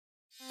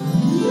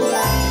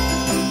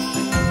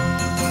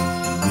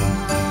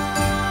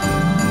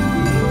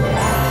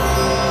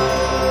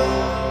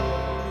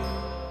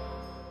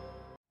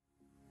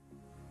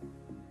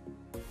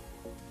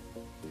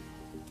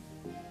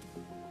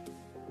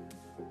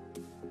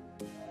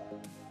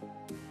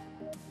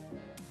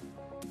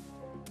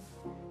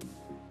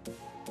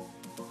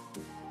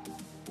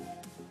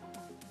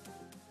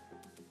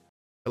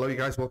Hello you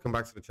guys, welcome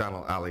back to the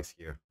channel. Alex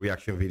here.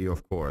 Reaction video,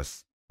 of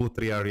course.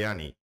 PUTRI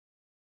ARIANI.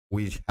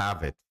 We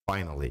have it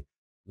finally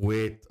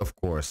with, of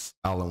course,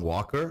 Alan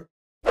Walker.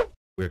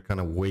 We're kind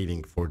of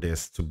waiting for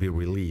this to be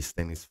released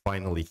and it's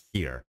finally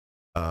here.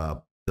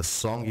 The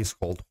song is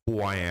called Who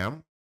I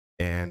Am,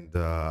 and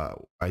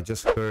I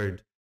just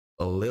heard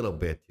a little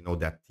bit, you know,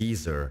 that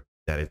teaser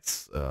that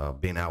it's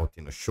been out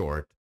in a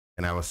short,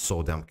 and I was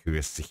so damn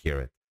curious to hear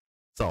it.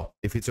 So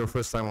if it's your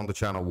first time on the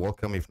channel,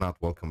 welcome. If not,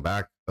 welcome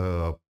back.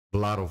 A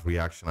lot of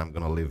reaction. I'm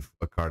gonna leave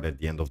a card at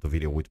the end of the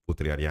video with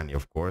PUTRI ARIANI,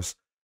 of course.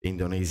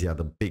 Indonesia,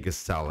 the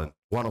biggest talent,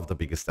 one of the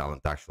biggest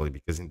talent actually,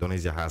 because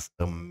Indonesia has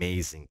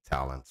amazing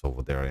talents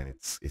over there, and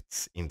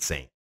it's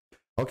insane.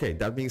 Okay,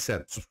 that being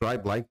said,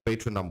 subscribe, like,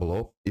 Patreon down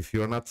below. If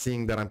you're not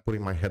seeing that I'm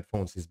putting my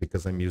headphones, it's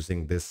because I'm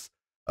using this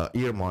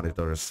ear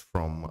monitors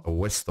from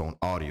Westone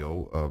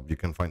Audio. You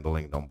can find the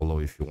link down below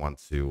if you want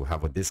to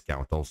have a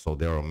discount. Also,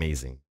 they're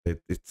amazing.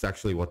 It's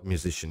actually what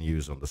musicians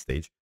use on the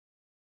stage.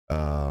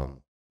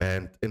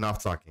 And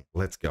enough talking,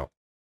 let's go.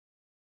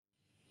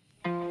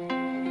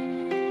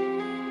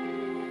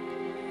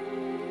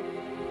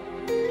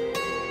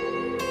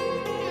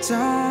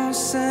 Don't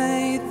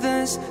say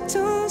this,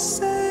 don't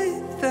say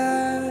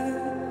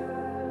that.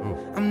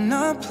 I'm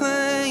not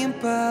playing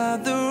by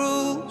the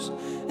rules.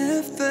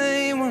 If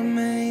they were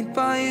made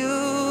by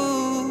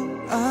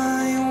you,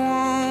 I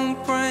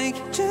won't break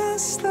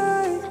just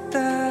like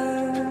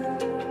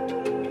that.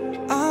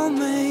 I'll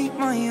make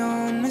my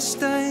own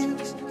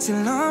mistakes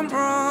till I'm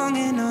wrong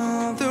in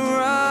all the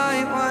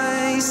right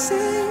ways.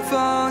 Save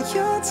all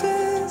your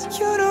tears,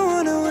 you don't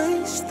wanna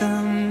waste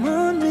them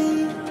on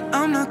me.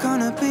 I'm not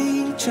gonna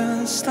be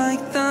just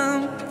like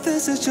them.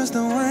 This is just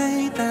the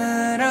way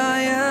that I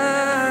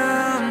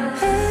am.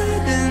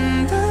 Head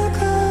in the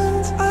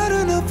clouds, I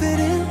don't know, fit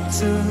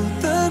into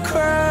the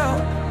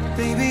crowd.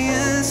 Baby,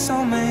 it's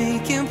all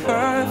making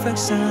perfect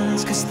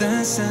sense, 'cause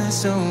this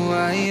is who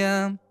I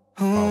am,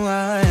 who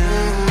I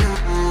am.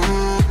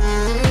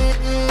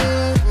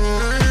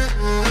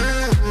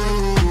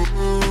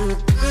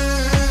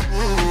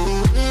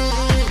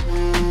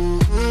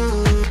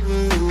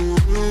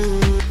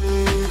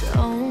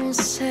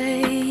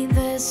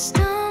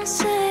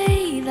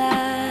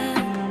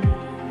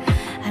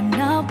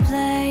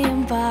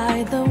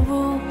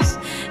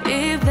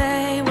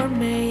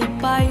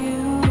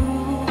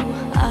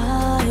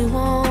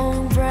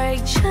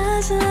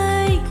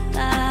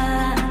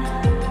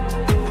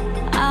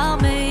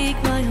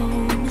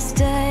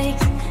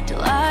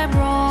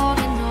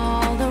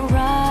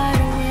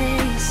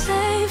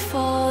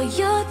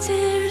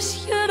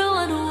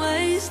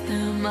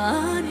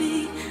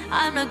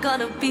 I'm not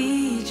gonna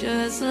be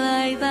just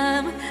like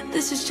them.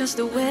 This is just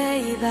the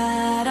way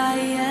that I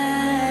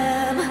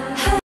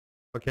am.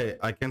 Okay,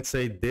 I can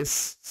say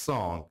this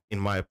song, in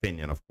my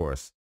opinion, of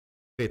course,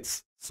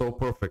 fits so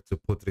perfect to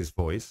Putri's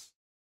voice,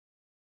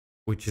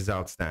 which is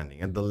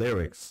outstanding, and the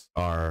lyrics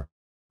are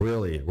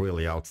really,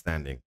 really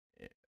outstanding.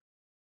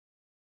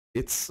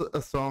 It's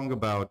a song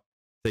about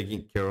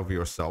taking care of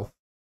yourself,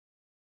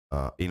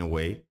 in a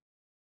way,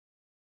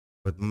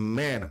 but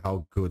man,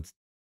 how good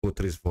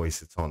Putri's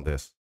voice is on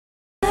this.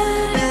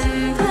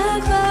 In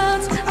the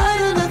clouds, I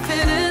do not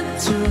fit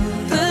into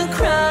the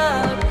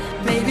crowd.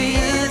 Maybe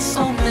it's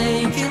all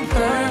making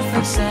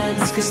perfect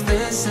sense, 'cause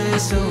this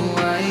is who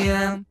I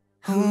am,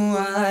 who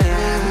I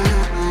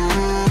am.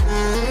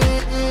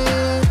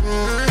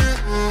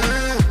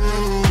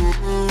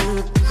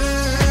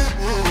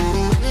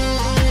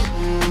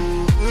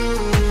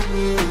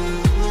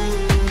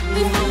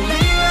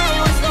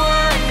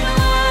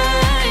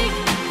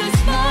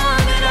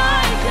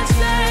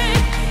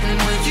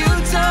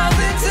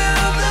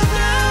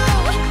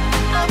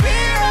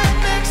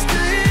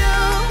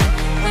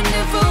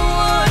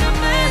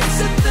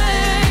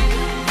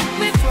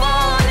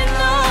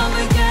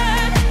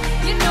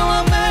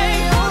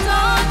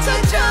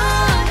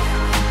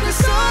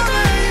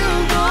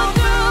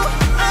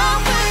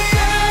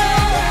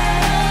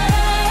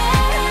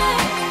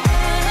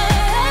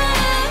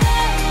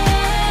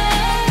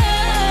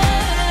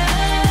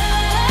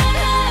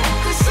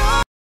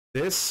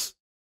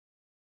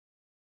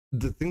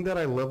 The thing that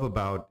I love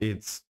about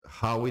it's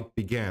how it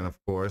began, of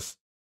course,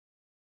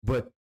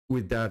 but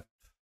with that,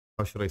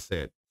 how should I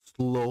say it,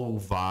 slow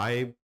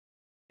vibe,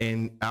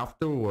 and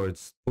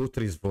afterwards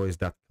Putri's voice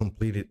that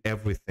completed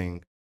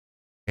everything,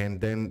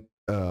 and then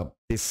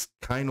this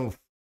kind of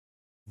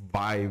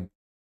vibe,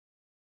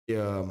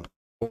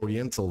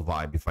 oriental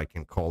vibe, if I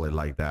can call it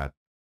like that.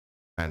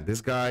 And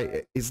this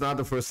guy, it's not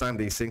the first time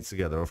they sing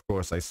together, of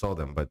course I saw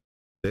them, but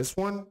this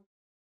one,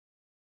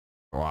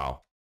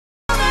 wow.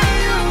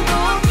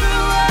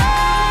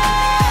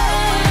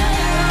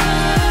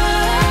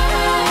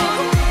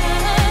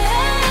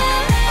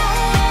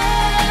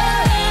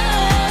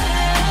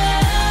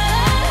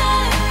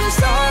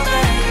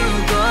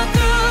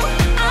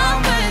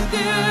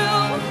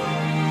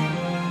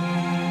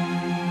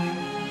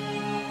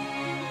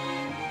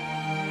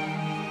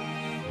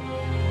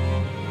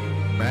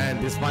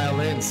 Man, this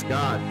violin,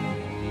 Scott.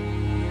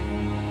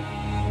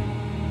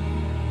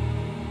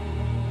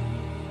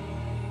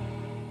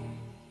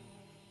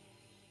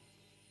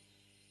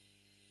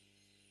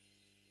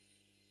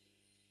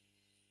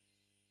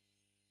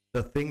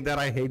 The thing that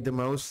I hate the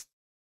most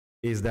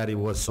is that it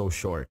was so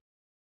short.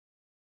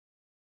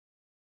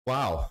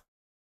 Wow.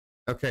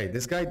 Okay,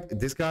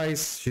 these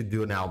guys should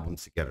do an album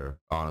together,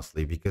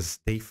 honestly, because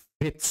they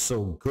fit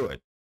so good.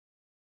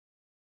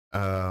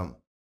 Um,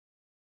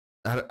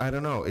 I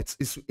don't know.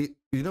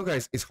 You know,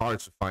 guys, it's hard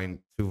to find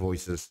two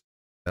voices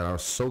that are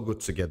so good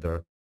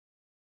together.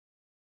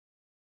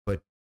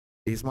 But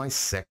is my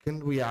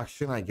second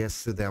reaction, I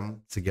guess, to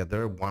them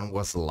together. One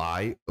was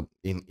live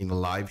in a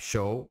live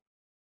show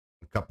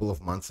a couple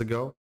of months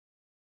ago,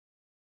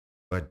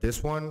 but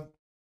this one,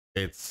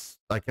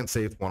 I can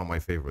say it's one of my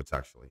favorites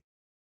actually.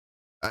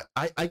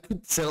 I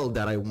could tell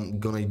that I'm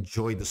gonna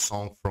enjoy the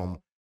song from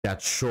that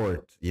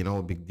short, you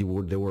know,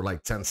 they were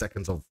like 10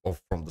 seconds of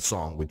from the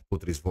song with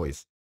Putri's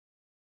voice.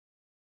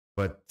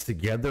 But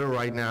together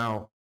right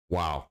now,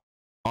 wow,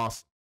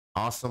 awesome,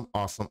 awesome,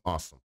 awesome,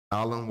 awesome.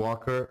 Alan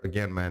Walker,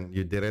 again, man,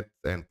 you did it.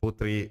 And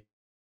Putri,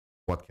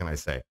 what can I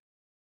say?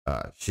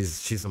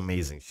 She's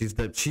amazing. She's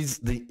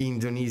the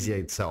Indonesia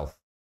itself,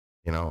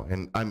 you know.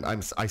 And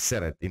I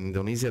said it. In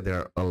Indonesia, there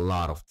are a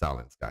lot of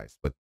talents, guys.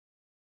 But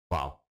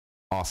wow,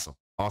 awesome,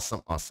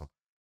 awesome, awesome.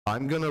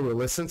 I'm gonna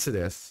listen to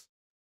this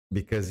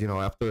because, you know,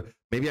 after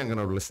maybe I'm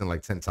gonna listen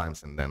like 10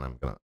 times and then I'm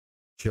gonna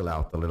chill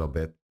out a little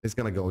bit. It's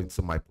gonna go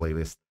into my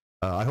playlist.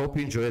 I hope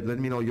you enjoy it. Let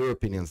me know your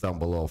opinions down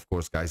below, of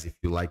course, guys. If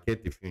you like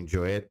it, if you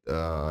enjoy it,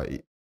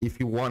 if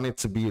you want it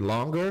to be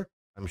longer,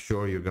 I'm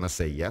sure you're gonna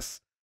say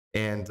yes.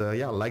 And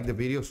yeah, like the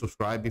video,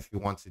 subscribe if you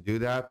want to do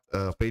that.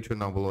 Patreon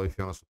down below if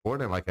you want to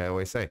support. And like I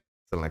always say,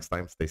 till next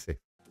time, stay safe.